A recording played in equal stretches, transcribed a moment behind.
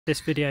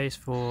This video is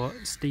for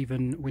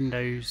Stephen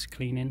windows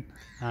cleaning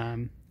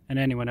and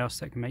anyone else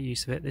that can make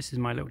use of it. This is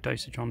my little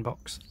Dosatron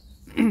box.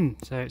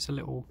 So it's a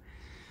little,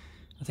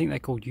 I think they're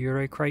called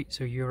Euro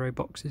crates or Euro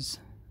boxes.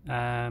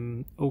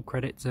 All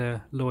credit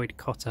to Lloyd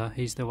Cotter.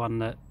 He's the one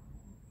that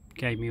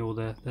gave me all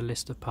the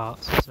list of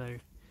parts. So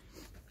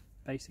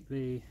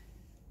basically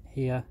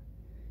here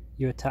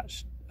you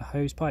attach a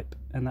hose pipe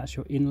and that's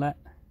your inlet,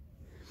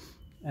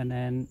 and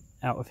then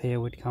out of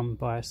here would come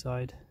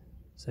biocide.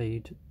 So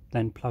you'd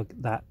then plug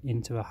that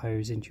into a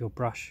hose into your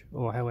brush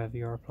or however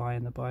you're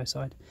applying the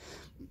biocide.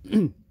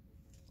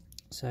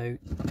 So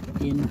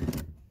in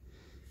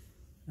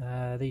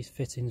these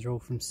fittings are all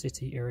from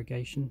City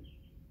Irrigation,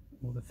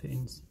 all the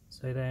fittings.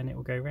 So then it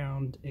will go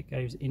round, it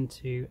goes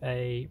into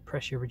a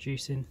pressure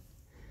reducing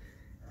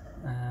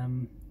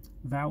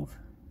valve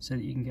so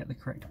that you can get the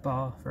correct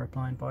bar for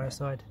applying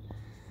biocide,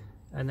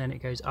 and then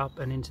it goes up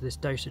and into this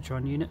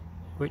Dosatron unit,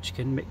 which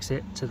can mix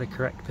it to the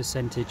correct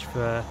percentage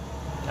for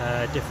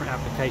different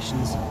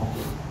applications.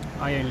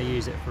 I only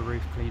use it for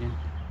roof cleaning,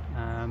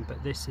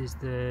 but this is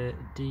the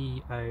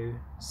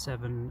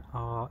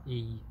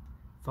DO7RE5,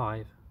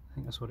 I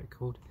think that's what it's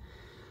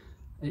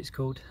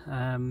called.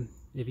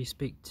 If you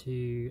speak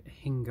to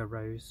Hinga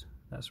Rose,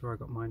 that's where I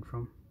got mine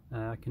from.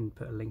 I can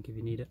put a link if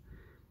you need it.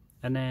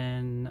 And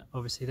then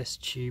obviously this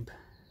tube,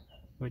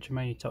 which I'm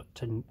only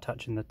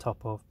touching the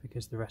top of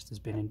because the rest has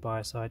been in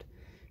biocide,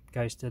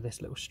 goes to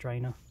this little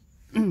strainer.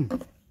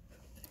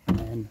 And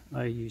then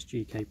I use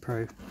GK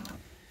Pro.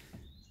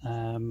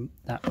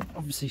 That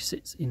obviously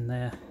sits in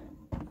there,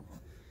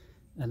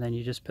 and then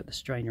you just put the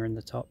strainer in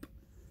the top.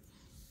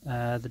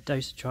 The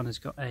Dosatron has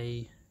got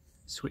a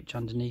switch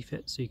underneath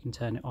it so you can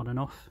turn it on and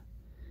off.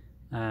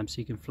 So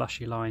you can flush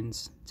your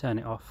lines, turn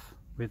it off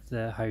with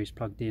the hose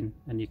plugged in,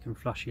 and you can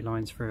flush your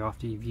lines through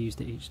after you've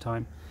used it each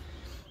time.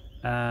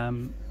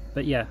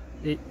 But yeah,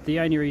 the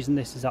only reason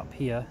this is up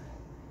here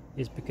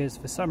is because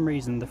for some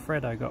reason the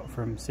thread I got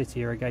from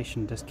City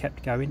Irrigation just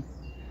kept going.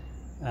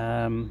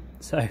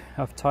 So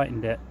I've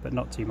tightened it, but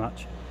not too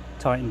much.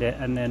 Tightened it,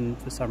 and then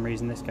for some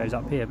reason this goes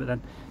up here, but then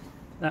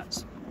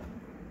that's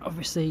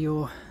obviously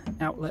your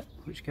outlet,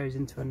 which goes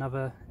into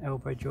another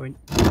elbow joint.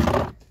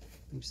 You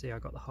can see I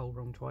got the hole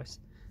wrong twice,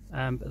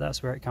 but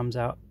that's where it comes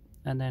out.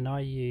 And then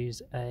I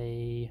use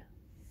a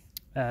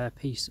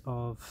piece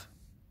of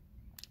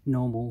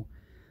normal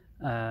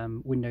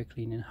window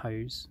cleaning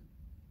hose,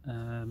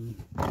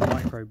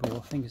 micro bore,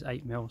 I think it's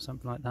 8mm,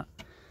 something like that.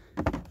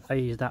 I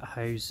use that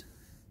hose,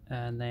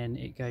 and then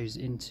it goes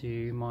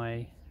into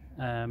my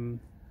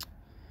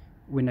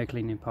window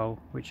cleaning pole,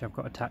 which I've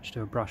got attached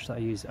to a brush that I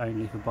use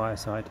only for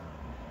biocide.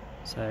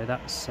 So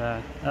that's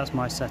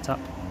my setup.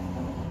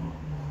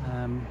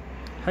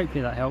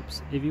 Hopefully that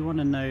helps. If you want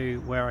to know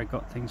where I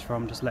got things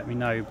from, just let me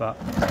know, but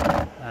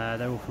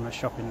they're all from a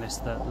shopping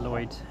list that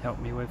Lloyd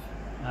helped me with.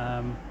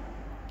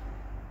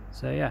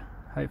 So yeah,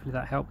 hopefully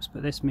that helps.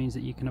 But this means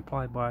that you can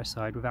apply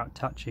biocide without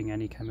touching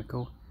any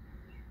chemical,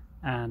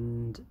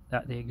 and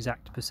at the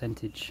exact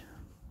percentage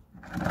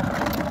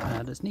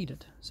that's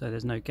needed. So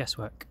there's no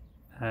guesswork,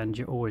 and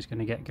you're always going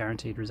to get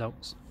guaranteed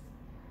results.